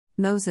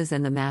Moses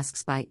and the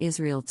Masks by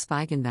Israel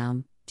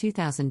Zweigenbaum,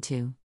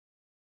 2002.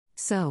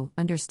 So,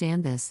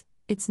 understand this,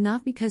 it's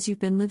not because you've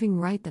been living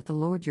right that the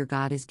Lord your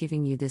God is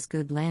giving you this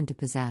good land to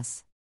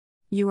possess.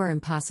 You are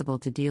impossible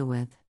to deal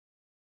with.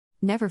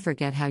 Never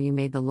forget how you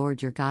made the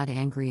Lord your God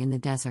angry in the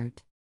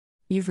desert.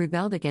 You've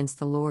rebelled against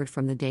the Lord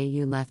from the day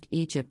you left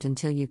Egypt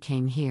until you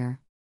came here.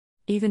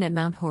 Even at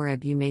Mount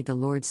Horeb you made the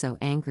Lord so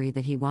angry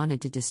that he wanted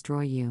to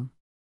destroy you.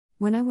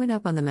 When I went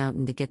up on the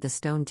mountain to get the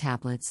stone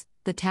tablets,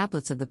 the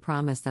tablets of the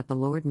promise that the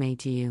Lord made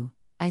to you,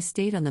 I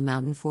stayed on the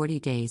mountain 40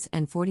 days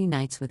and 40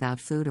 nights without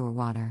food or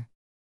water.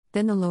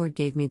 Then the Lord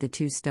gave me the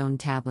 2 stone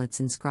tablets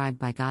inscribed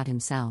by God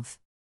himself.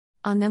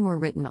 On them were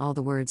written all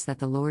the words that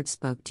the Lord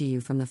spoke to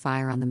you from the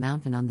fire on the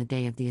mountain on the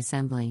day of the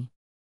assembly.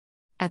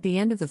 At the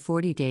end of the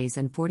 40 days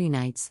and 40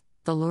 nights,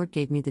 the Lord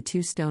gave me the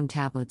 2 stone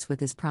tablets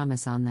with his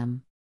promise on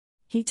them.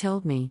 He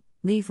told me,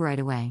 "Leave right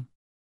away.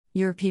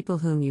 Your people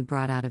whom you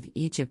brought out of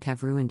Egypt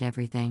have ruined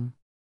everything.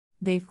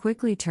 They've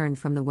quickly turned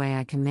from the way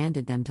I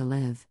commanded them to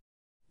live.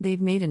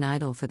 They've made an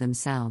idol for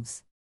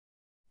themselves."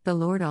 The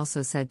Lord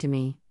also said to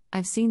me,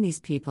 "I've seen these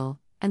people,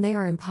 and they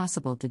are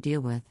impossible to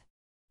deal with.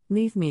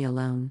 Leave me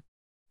alone.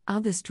 I'll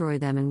destroy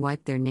them and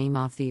wipe their name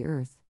off the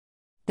earth.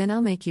 Then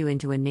I'll make you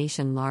into a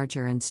nation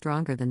larger and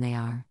stronger than they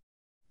are."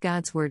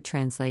 God's Word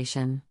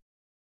Translation.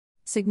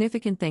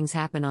 Significant things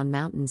happen on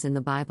mountains in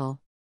the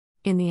Bible.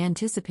 In the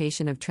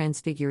anticipation of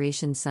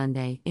Transfiguration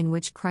Sunday, in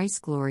which Christ's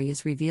glory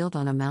is revealed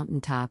on a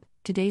mountaintop,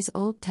 today's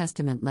Old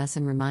Testament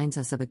lesson reminds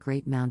us of a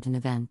great mountain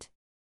event.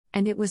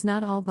 And it was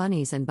not all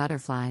bunnies and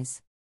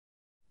butterflies.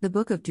 The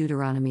book of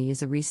Deuteronomy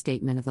is a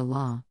restatement of the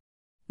law.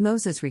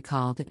 Moses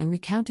recalled and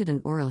recounted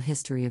an oral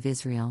history of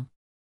Israel.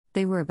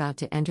 They were about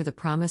to enter the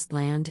Promised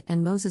Land,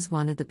 and Moses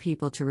wanted the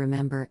people to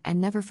remember and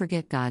never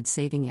forget God's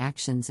saving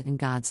actions and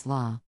God's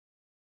law.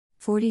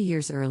 40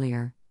 years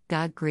earlier,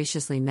 God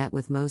graciously met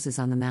with Moses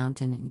on the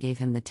mountain and gave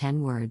him the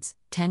 10 words,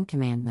 10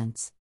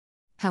 commandments.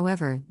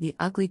 However, the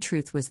ugly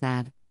truth was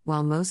that,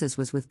 while Moses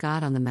was with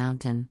God on the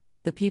mountain,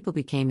 the people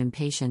became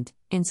impatient,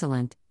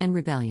 insolent, and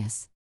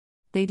rebellious.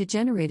 They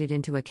degenerated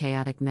into a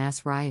chaotic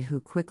mass riot who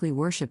quickly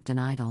worshipped an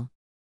idol.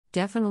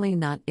 Definitely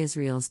not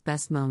Israel's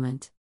best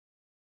moment.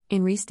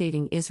 In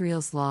restating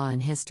Israel's law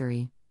and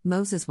history,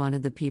 Moses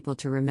wanted the people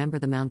to remember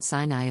the Mount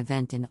Sinai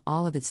event in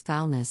all of its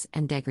foulness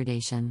and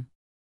degradation.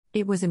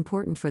 It was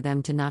important for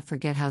them to not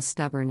forget how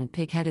stubborn and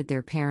pig-headed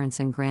their parents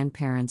and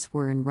grandparents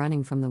were in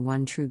running from the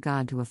one true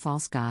God to a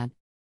false God.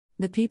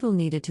 The people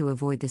needed to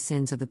avoid the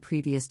sins of the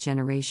previous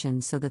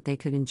generation so that they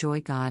could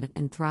enjoy God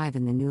and thrive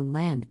in the new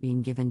land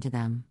being given to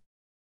them.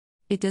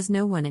 It does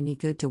no one any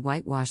good to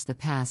whitewash the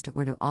past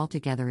or to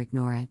altogether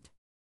ignore it.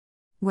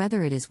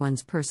 Whether it is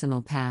one's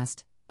personal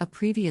past, a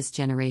previous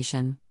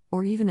generation,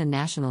 or even a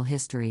national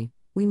history,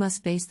 we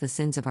must face the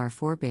sins of our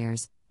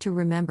forebears, to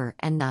remember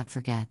and not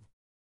forget.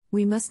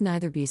 We must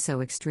neither be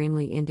so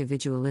extremely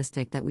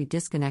individualistic that we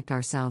disconnect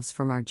ourselves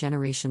from our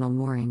generational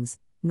moorings,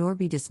 nor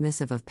be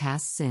dismissive of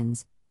past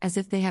sins, as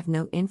if they have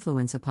no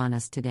influence upon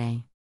us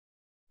today.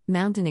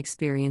 Mountain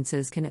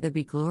experiences can either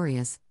be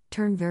glorious,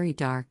 turn very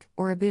dark,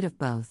 or a bit of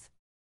both.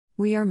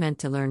 We are meant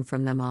to learn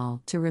from them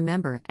all, to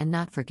remember and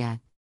not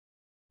forget.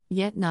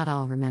 Yet not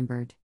all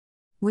remembered.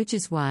 Which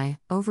is why,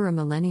 over a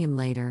millennium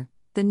later,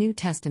 the New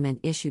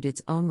Testament issued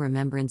its own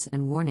remembrance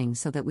and warning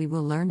so that we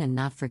will learn and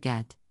not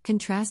forget,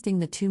 contrasting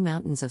the 2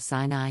 mountains of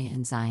Sinai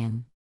and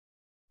Zion.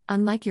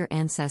 Unlike your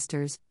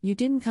ancestors, you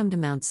didn't come to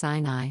Mount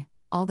Sinai,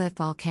 all that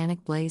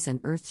volcanic blaze and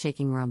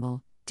earth-shaking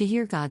rumble, to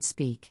hear God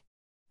speak.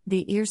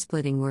 The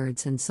ear-splitting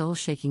words and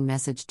soul-shaking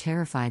message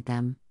terrified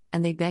them,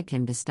 and they begged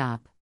him to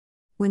stop.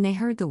 When they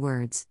heard the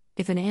words,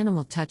 "If an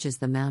animal touches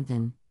the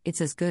mountain,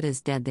 it's as good as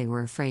dead," they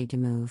were afraid to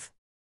move.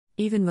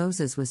 Even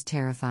Moses was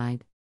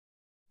terrified.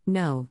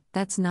 No,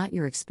 that's not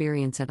your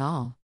experience at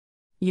all.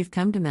 You've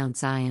come to Mount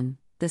Zion,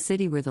 the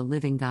city where the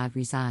living God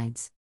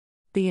resides.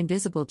 The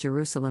invisible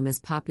Jerusalem is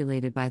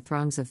populated by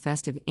throngs of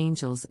festive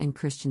angels and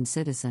Christian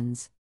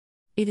citizens.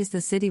 It is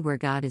the city where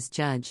God is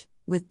judge,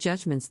 with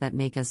judgments that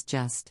make us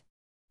just.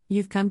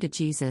 You've come to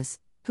Jesus,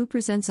 who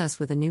presents us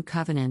with a new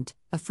covenant,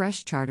 a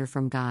fresh charter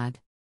from God.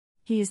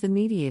 He is the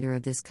mediator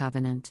of this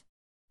covenant.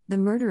 The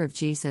murder of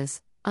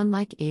Jesus,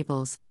 unlike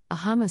Abel's, a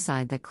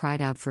homicide that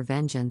cried out for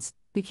vengeance,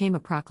 became a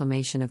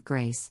proclamation of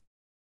grace.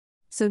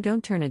 So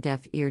don't turn a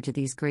deaf ear to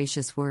these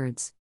gracious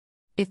words.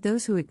 If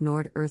those who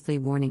ignored earthly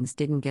warnings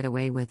didn't get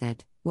away with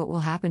it, what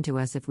will happen to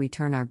us if we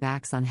turn our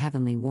backs on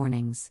heavenly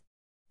warnings?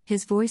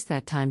 His voice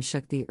that time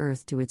shook the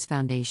earth to its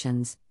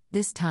foundations.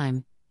 This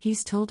time,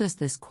 he's told us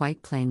this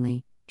quite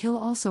plainly, he'll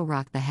also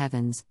rock the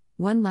heavens,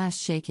 one last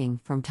shaking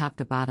from top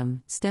to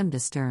bottom, stem to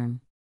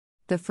stern.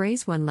 The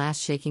phrase "one last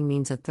shaking"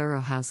 means a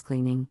thorough house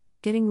cleaning,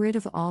 getting rid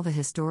of all the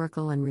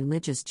historical and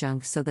religious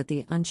junk so that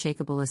the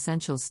unshakable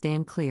essentials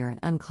stand clear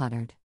and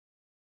uncluttered.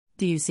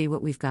 Do you see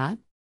what we've got?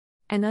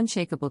 An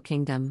unshakable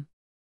kingdom.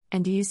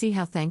 And do you see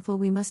how thankful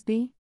we must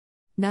be?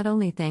 Not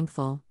only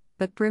thankful,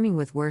 but brimming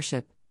with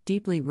worship,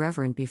 deeply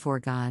reverent before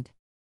God.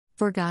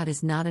 For God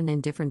is not an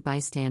indifferent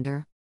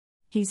bystander.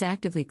 He's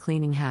actively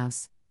cleaning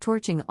house,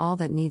 torching all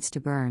that needs to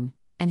burn,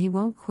 and He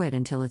won't quit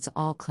until it's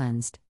all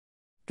cleansed.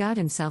 God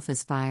Himself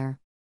is fire.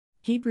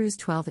 Hebrews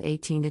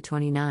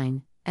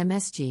 12:18-29,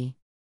 MSG.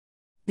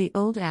 The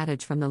old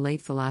adage from the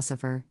late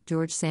philosopher,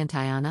 George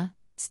Santayana,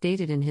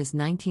 stated in his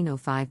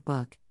 1905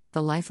 book,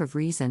 The Life of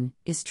Reason,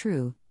 is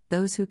true: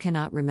 those who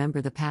cannot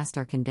remember the past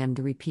are condemned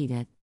to repeat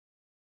it.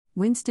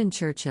 Winston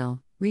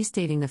Churchill,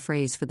 restating the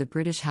phrase for the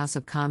British House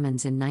of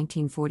Commons in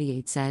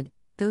 1948, said,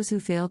 "Those who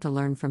fail to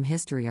learn from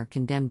history are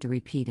condemned to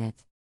repeat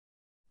it."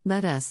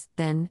 Let us,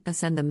 then,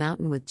 ascend the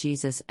mountain with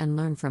Jesus and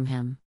learn from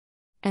Him.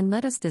 And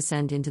let us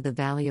descend into the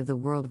valley of the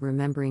world,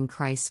 remembering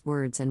Christ's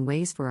words and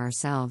ways for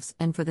ourselves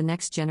and for the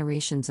next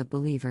generations of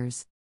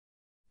believers.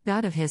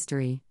 God of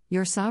history,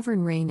 your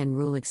sovereign reign and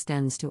rule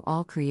extends to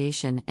all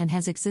creation and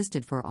has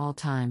existed for all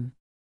time.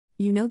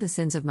 You know the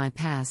sins of my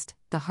past,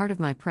 the heart of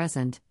my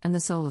present, and the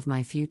soul of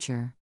my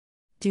future.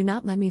 Do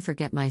not let me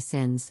forget my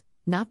sins,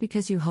 not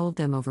because you hold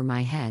them over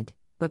my head,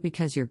 but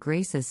because your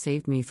grace has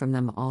saved me from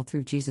them all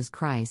through Jesus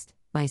Christ,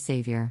 my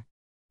Savior.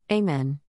 Amen.